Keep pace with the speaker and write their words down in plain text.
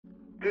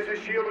This is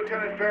Shield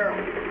Lieutenant Farrell.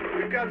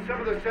 We've got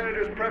some of the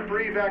senators prepped for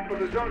evac, but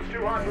the zone's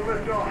too hot to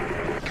lift off.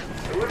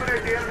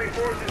 Eliminate the enemy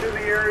forces in the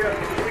area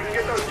so we can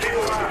get those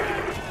people out.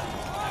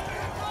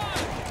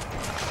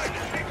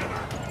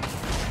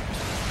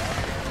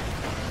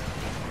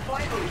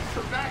 Finally,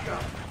 some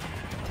backup.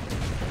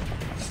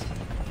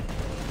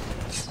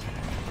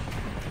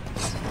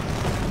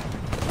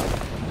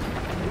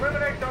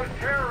 Eliminate those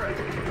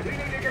terrorists. We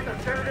need to get the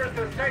senators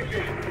to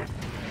safety.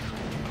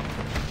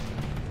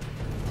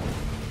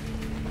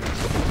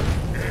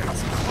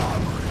 It's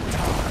clobber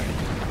time.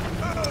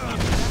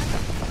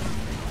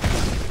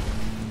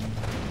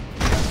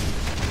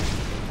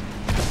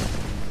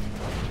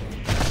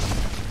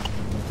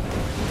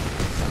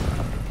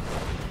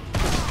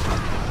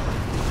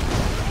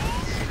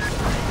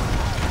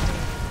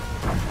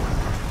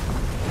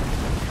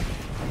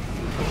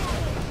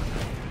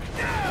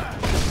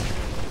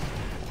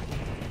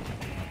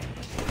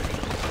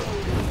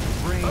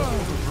 Brain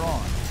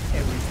overdrawn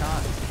every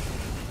time.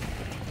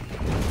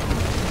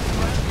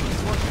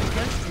 It's working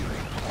against you.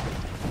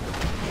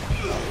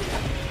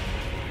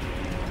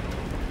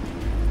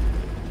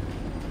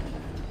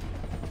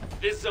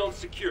 This zone's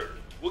secure.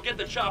 We'll get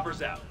the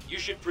choppers out. You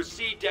should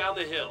proceed down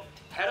the hill.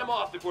 Head them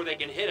off before they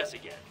can hit us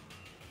again.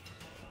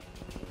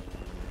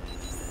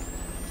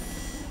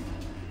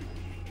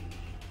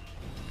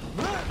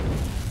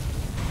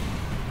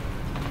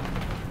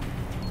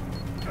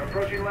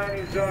 Approaching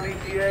landing zone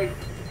ETA.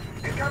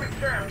 Incoming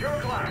Sam, Joe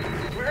Clark.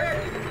 We're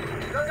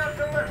hit. Dug up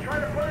the lift,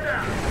 trying to put it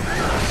down.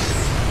 Hang on.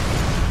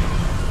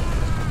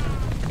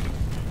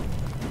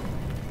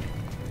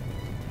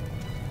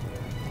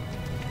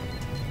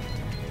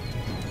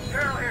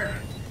 Carol here.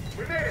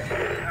 We made it.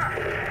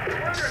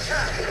 We're under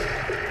attack. You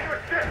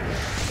assist.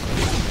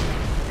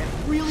 That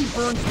really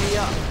burns me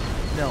up.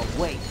 No,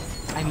 wait.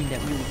 I mean,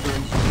 that really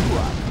burns you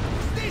up.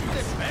 This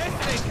is the best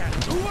they can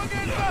do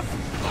against us.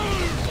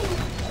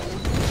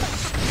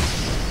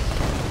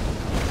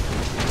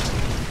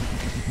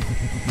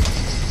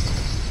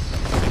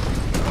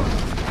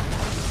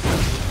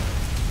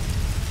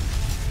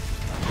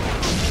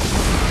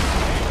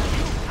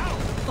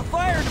 The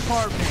fire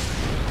department!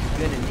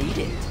 Gonna need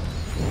it.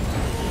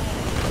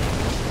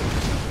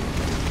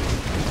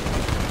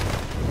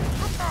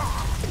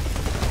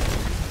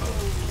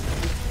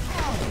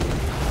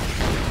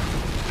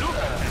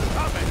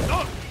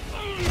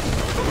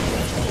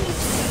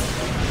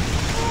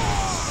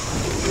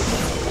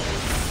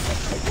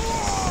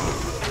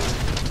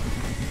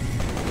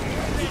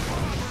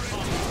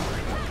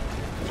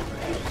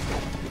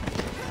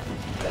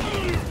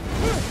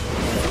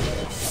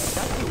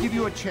 That will give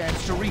you a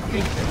chance to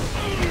rethink this.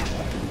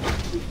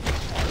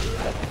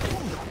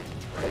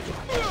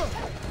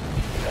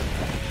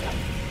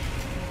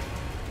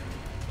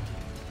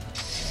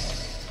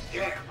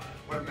 Damn,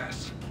 what a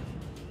mess.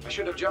 I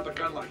shouldn't have jumped a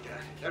gun like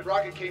that. That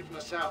rocket came from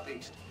the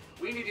southeast.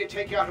 We need to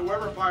take out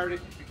whoever fired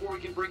it before we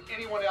can bring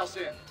anyone else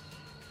in.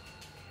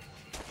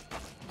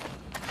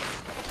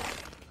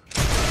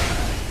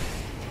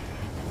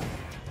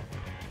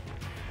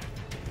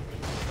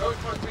 Those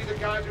must be the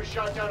guys who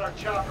shot down our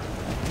chopper.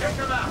 Take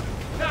them out,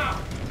 now!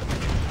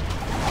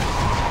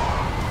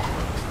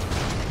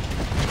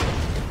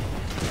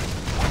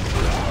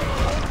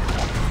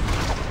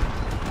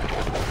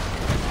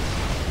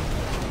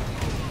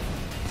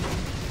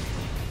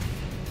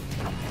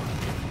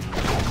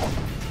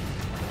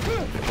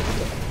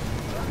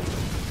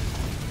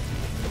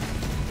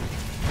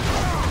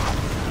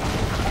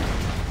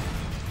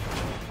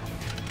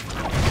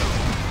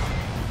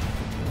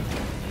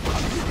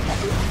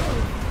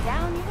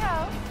 Down you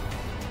go.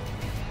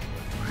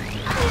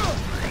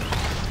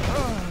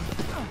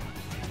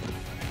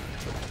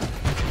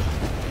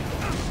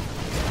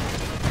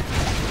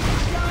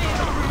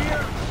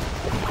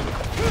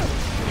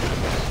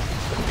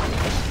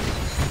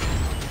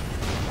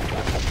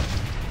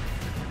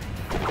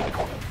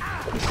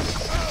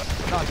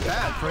 Not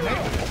bad for an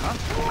alien, huh?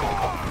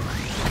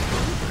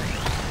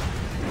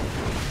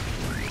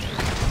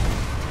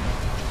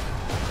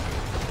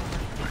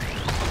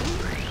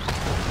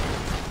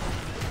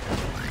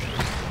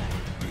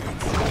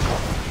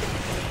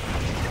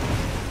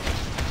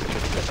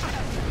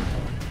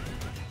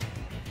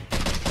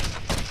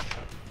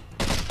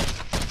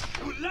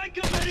 You like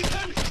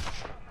American?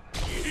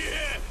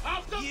 Yeah,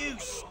 after You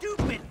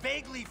stupid,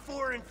 vaguely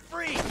foreign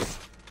freaks!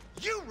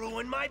 You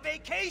ruined my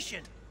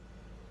vacation!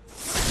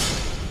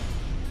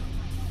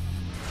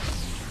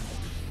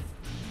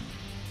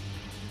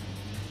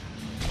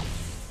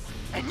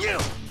 And you,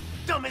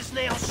 dumb as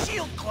nails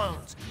shield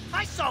clones!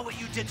 I saw what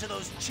you did to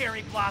those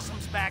cherry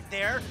blossoms back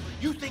there.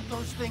 You think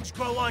those things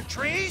grow on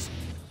trees?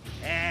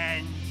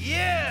 And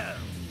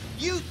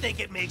you think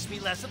it makes me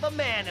less of a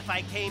man if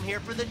I came here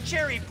for the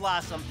Cherry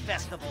Blossom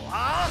Festival,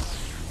 huh?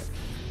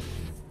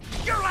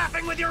 You're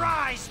laughing with your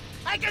eyes!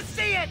 I can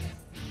see it!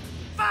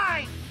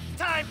 Fine!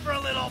 Time for a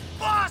little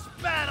boss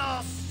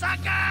battle,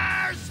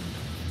 suckers!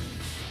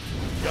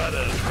 Got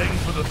a thing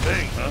for the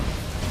thing, huh?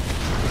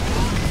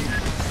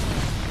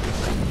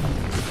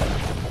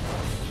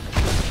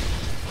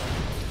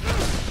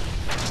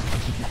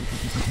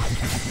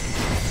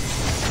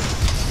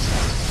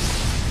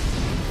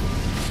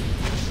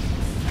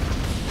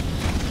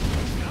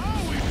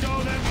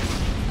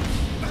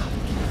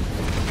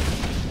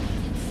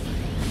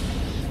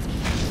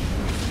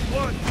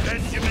 One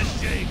Benjamin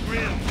J.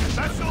 Grimm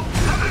special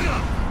coming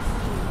up!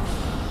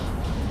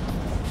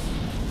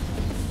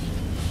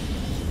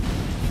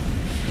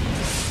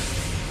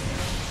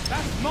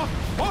 That's not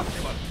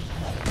possible!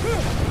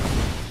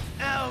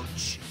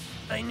 Ouch!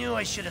 I knew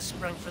I should have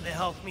sprung for the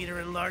health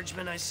meter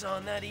enlargement I saw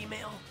in that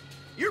email.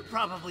 You're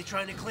probably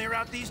trying to clear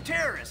out these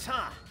terrorists,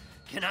 huh?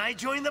 Can I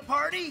join the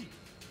party?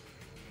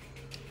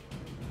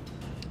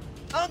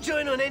 I'll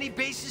join on any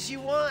basis you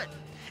want,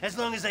 as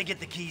long as I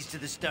get the keys to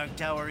the Stark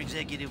Tower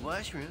executive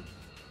washroom.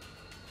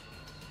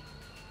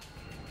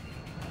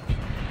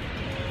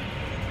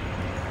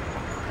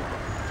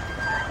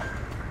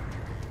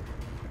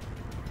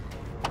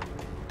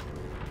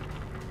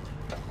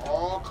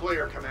 All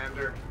clear,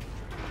 Commander.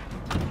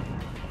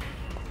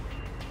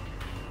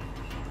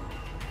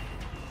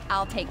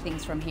 I'll take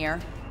things from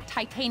here.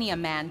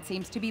 Titanium Man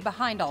seems to be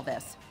behind all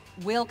this.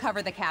 We'll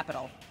cover the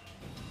capital.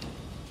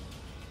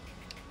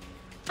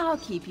 I'll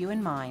keep you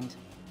in mind.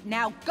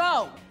 Now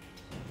go!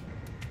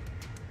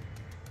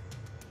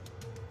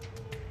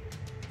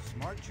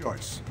 Smart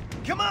choice.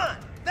 Come on,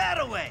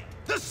 that-a-way,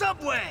 the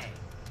subway!